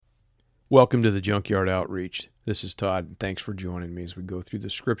Welcome to the Junkyard Outreach. This is Todd, and thanks for joining me as we go through the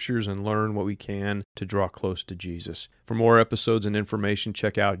scriptures and learn what we can to draw close to Jesus. For more episodes and information,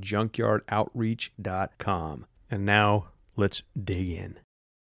 check out junkyardoutreach.com. And now, let's dig in.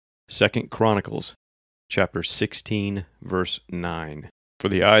 2 Chronicles, chapter 16, verse 9. For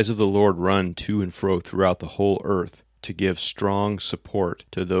the eyes of the Lord run to and fro throughout the whole earth, to give strong support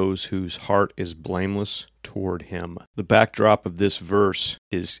to those whose heart is blameless toward him. The backdrop of this verse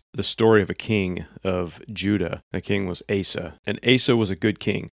is the story of a king of Judah. The king was Asa, and Asa was a good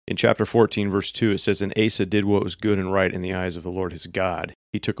king. In chapter 14, verse 2, it says, And Asa did what was good and right in the eyes of the Lord his God.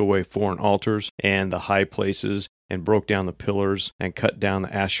 He took away foreign altars and the high places, and broke down the pillars, and cut down the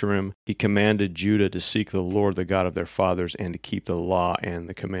Asherim. He commanded Judah to seek the Lord, the God of their fathers, and to keep the law and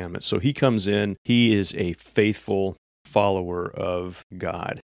the commandments. So he comes in, he is a faithful follower of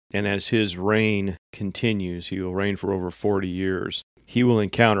God. And as his reign continues, he will reign for over 40 years. He will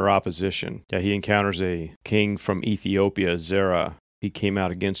encounter opposition. He encounters a king from Ethiopia, Zerah. He came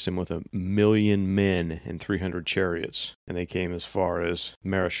out against him with 1,000,000 men and 300 chariots, and they came as far as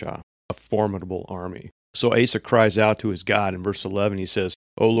Mareshah, a formidable army. So Asa cries out to his God. In verse 11, he says,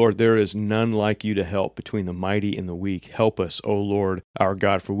 O Lord, there is none like you to help between the mighty and the weak. Help us, O Lord, our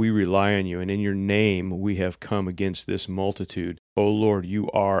God, for we rely on you, and in your name we have come against this multitude. O Lord,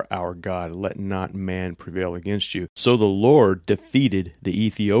 you are our God. Let not man prevail against you. So the Lord defeated the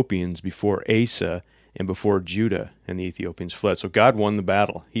Ethiopians before Asa and before Judah, and the Ethiopians fled. So God won the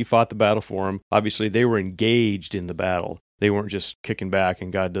battle. He fought the battle for them. Obviously, they were engaged in the battle. They weren't just kicking back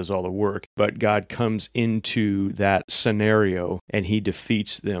and God does all the work, but God comes into that scenario and he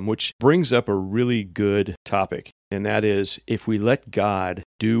defeats them, which brings up a really good topic. And that is, if we let God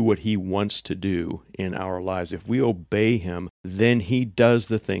do what he wants to do in our lives, if we obey him, then he does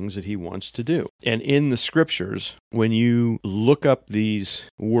the things that he wants to do. And in the scriptures, when you look up these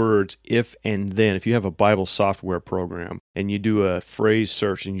words, if and then, if you have a Bible software program and you do a phrase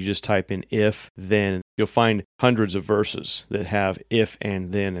search and you just type in if, then, you'll find hundreds of verses that have if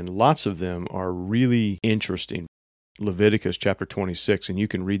and then, and lots of them are really interesting. Leviticus chapter 26, and you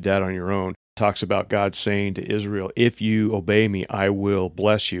can read that on your own, talks about God saying to Israel, if you obey me, I will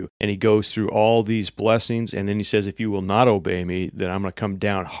bless you. And he goes through all these blessings, and then he says, if you will not obey me, then I'm going to come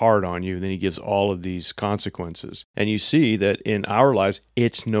down hard on you. Then he gives all of these consequences. And you see that in our lives,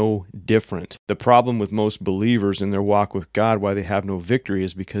 it's no different. The problem with most believers in their walk with God, why they have no victory,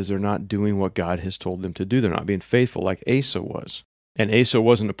 is because they're not doing what God has told them to do. They're not being faithful like Asa was. And Asa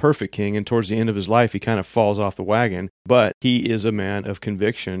wasn't a perfect king, and towards the end of his life, he kind of falls off the wagon, but he is a man of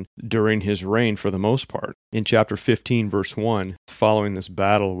conviction during his reign for the most part. In chapter 15, verse 1, following this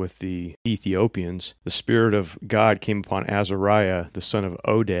battle with the Ethiopians, the Spirit of God came upon Azariah, the son of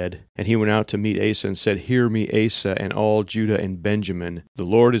Oded, and he went out to meet Asa and said, Hear me, Asa, and all Judah and Benjamin. The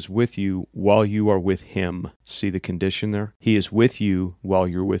Lord is with you while you are with him. See the condition there? He is with you while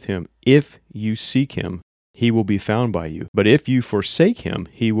you're with him. If you seek him, he will be found by you. But if you forsake him,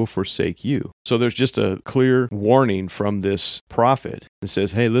 he will forsake you. So there's just a clear warning from this prophet that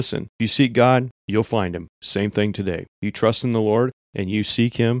says, hey, listen, if you seek God, you'll find him. Same thing today. You trust in the Lord and you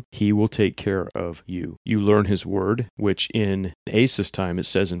seek him, he will take care of you. You learn his word, which in Asa's time, it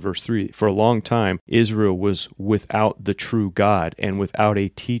says in verse 3, for a long time, Israel was without the true God and without a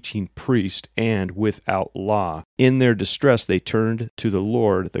teaching priest and without law. In their distress, they turned to the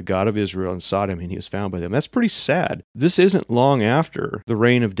Lord, the God of Israel, and sought him, and he was found by them. That's pretty sad. This isn't long after the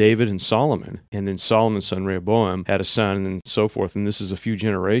reign of David and Solomon. And then Solomon's son Rehoboam had a son and so forth, and this is a few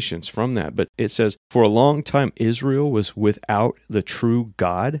generations from that. But it says, for a long time, Israel was without the true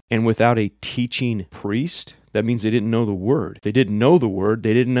God and without a teaching priest. That means they didn't know the word. They didn't know the word.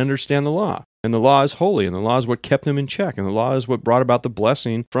 They didn't understand the law. And the law is holy, and the law is what kept them in check, and the law is what brought about the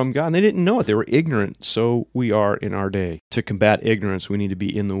blessing from God. And they didn't know it. They were ignorant. So we are in our day. To combat ignorance, we need to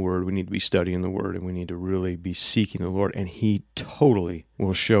be in the Word, we need to be studying the Word, and we need to really be seeking the Lord, and He totally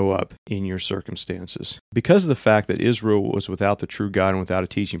will show up in your circumstances. Because of the fact that Israel was without the true God and without a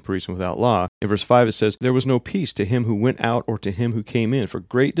teaching priest and without law, in verse 5 it says, there was no peace to him who went out or to him who came in, for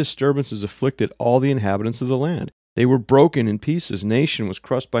great disturbances afflicted all the inhabitants of the land. They were broken in pieces, nation was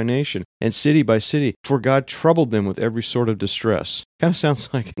crushed by nation, and city by city, for God troubled them with every sort of distress. Kind of sounds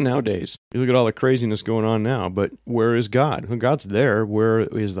like nowadays. You look at all the craziness going on now, but where is God? Well, God's there. Where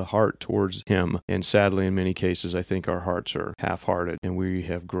is the heart towards Him? And sadly, in many cases, I think our hearts are half-hearted, and we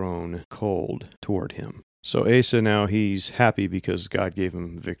have grown cold toward Him. So Asa now, he's happy because God gave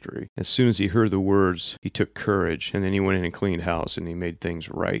him victory. As soon as he heard the words, he took courage, and then he went in and cleaned house, and he made things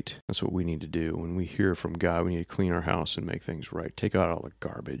right. That's what we need to do. When we hear from God, we need to clean our house and make things right. Take out all the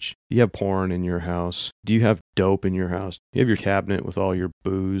garbage. Do you have porn in your house? Do you have dope in your house? Do you have your cabinet with all your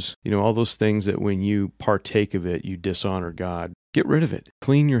booze? All those things that when you partake of it, you dishonor God. Get rid of it.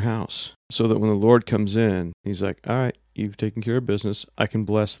 Clean your house so that when the Lord comes in, he's like, all right, you've taken care of business. I can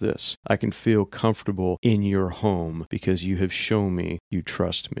bless this. I can feel comfortable in your home because you have shown me you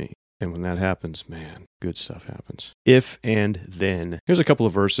trust me. And when that happens, man, good stuff happens. If and then. Here's a couple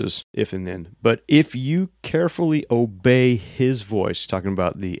of verses, if and then. But if you carefully obey his voice, talking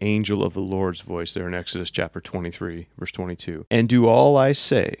about the angel of the Lord's voice there in Exodus chapter 23, verse 22, and do all I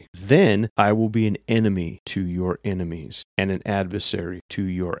say, then I will be an enemy to your enemies and an adversary to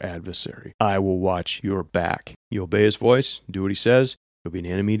your adversary. I will watch your back. You obey his voice, do what he says, you'll be an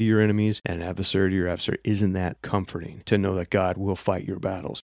enemy to your enemies and an adversary to your adversary. Isn't that comforting to know that God will fight your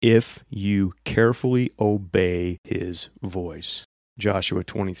battles if you carefully obey his voice? Joshua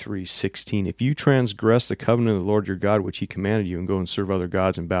 23:16. If you transgress the covenant of the Lord your God, which he commanded you, and go and serve other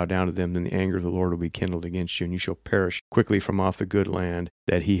gods and bow down to them, then the anger of the Lord will be kindled against you, and you shall perish quickly from off the good land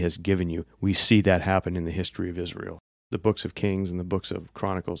that he has given you. We see that happen in the history of Israel. The books of Kings and the books of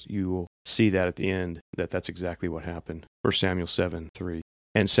Chronicles, you will see that at the end, that's exactly what happened. 1 Samuel 7:3.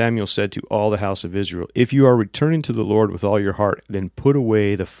 And Samuel said to all the house of Israel, if you are returning to the Lord with all your heart, then put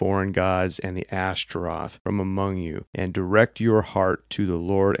away the foreign gods and the Ashtaroth from among you, and direct your heart to the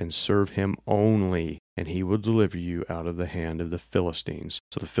Lord and serve him only, and he will deliver you out of the hand of the Philistines.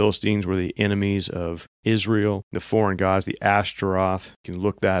 So the Philistines were the enemies of Israel. The foreign gods, the Ashtaroth, you can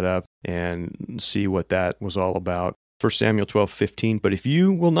look that up and see what that was all about. 1 Samuel 12:15, but if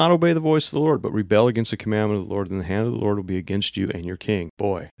you will not obey the voice of the Lord, but rebel against the commandment of the Lord, then the hand of the Lord will be against you and your king.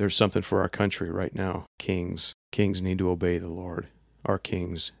 Boy, there's something for our country right now. Kings need to obey the Lord. Our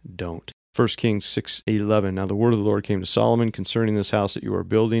kings don't. 1 Kings 6:11, now the word of the Lord came to Solomon concerning this house that you are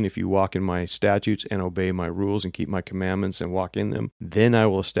building. If you walk in my statutes and obey my rules and keep my commandments and walk in them, then I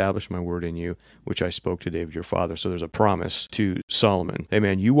will establish my word in you, which I spoke to David your father. So there's a promise to Solomon. Hey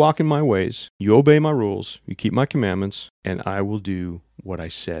man, you walk in my ways, you obey my rules, you keep my commandments, and I will do what I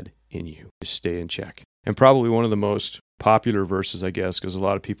said in you. Just stay in check. And probably one of the most popular verses, I guess, because a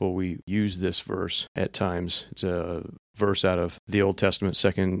lot of people, we use this verse at times. It's a verse out of the Old Testament,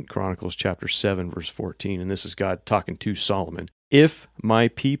 2 Chronicles chapter 7, verse 14, and this is God talking to Solomon. If my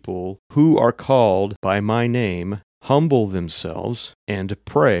people who are called by my name humble themselves and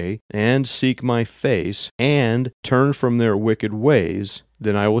pray and seek my face and turn from their wicked ways,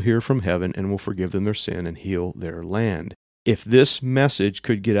 then I will hear from heaven and will forgive them their sin and heal their land. If this message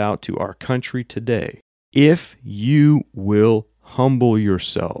could get out to our country today, if you will humble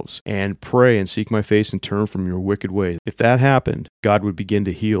yourselves and pray and seek my face and turn from your wicked ways, if that happened, God would begin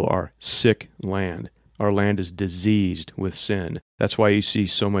to heal our sick land. Our land is diseased with sin. That's why you see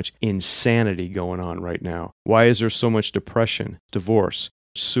so much insanity going on right now. Why is there so much depression, divorce,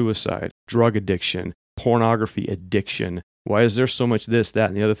 suicide, drug addiction, pornography addiction? Why is there so much this, that,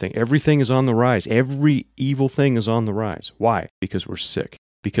 and the other thing? Everything is on the rise. Every evil thing is on the rise. Why? Because we're sick.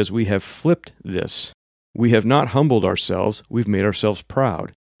 Because we have flipped this. We have not humbled ourselves. We've made ourselves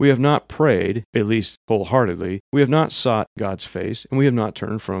proud. We have not prayed, at least wholeheartedly. We have not sought God's face, and we have not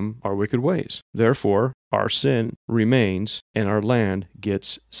turned from our wicked ways. Therefore, our sin remains, and our land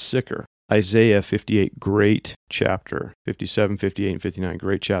gets sicker. Isaiah 58, great chapter. 57, 58, and 59,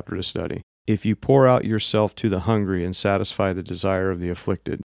 great chapter to study. If you pour out yourself to the hungry and satisfy the desire of the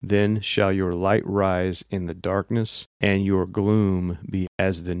afflicted, then shall your light rise in the darkness, and your gloom be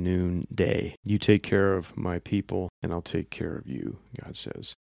as the noonday. You take care of my people, and I'll take care of you, God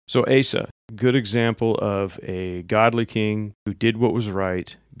says. So Asa, good example of a godly king who did what was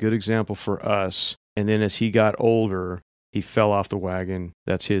right, good example for us. And then as he got older, he fell off the wagon.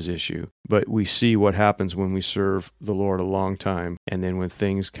 That's his issue. But we see what happens when we serve the Lord a long time, and then when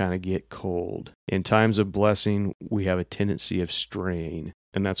things kind of get cold. In times of blessing, we have a tendency of straying,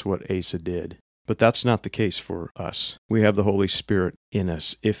 and that's what Asa did. But that's not the case for us. We have the Holy Spirit in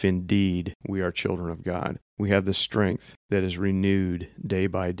us, if indeed we are children of God. We have the strength that is renewed day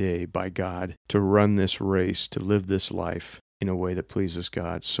by day by God to run this race, to live this life in a way that pleases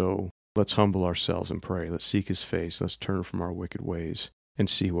God. So let's humble ourselves and pray. Let's seek his face. Let's turn from our wicked ways and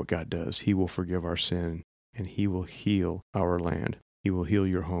see what God does. He will forgive our sin, and he will heal our land. He will heal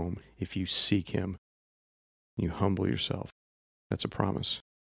your home if you seek him. You humble yourself. That's a promise.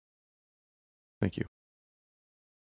 Thank you.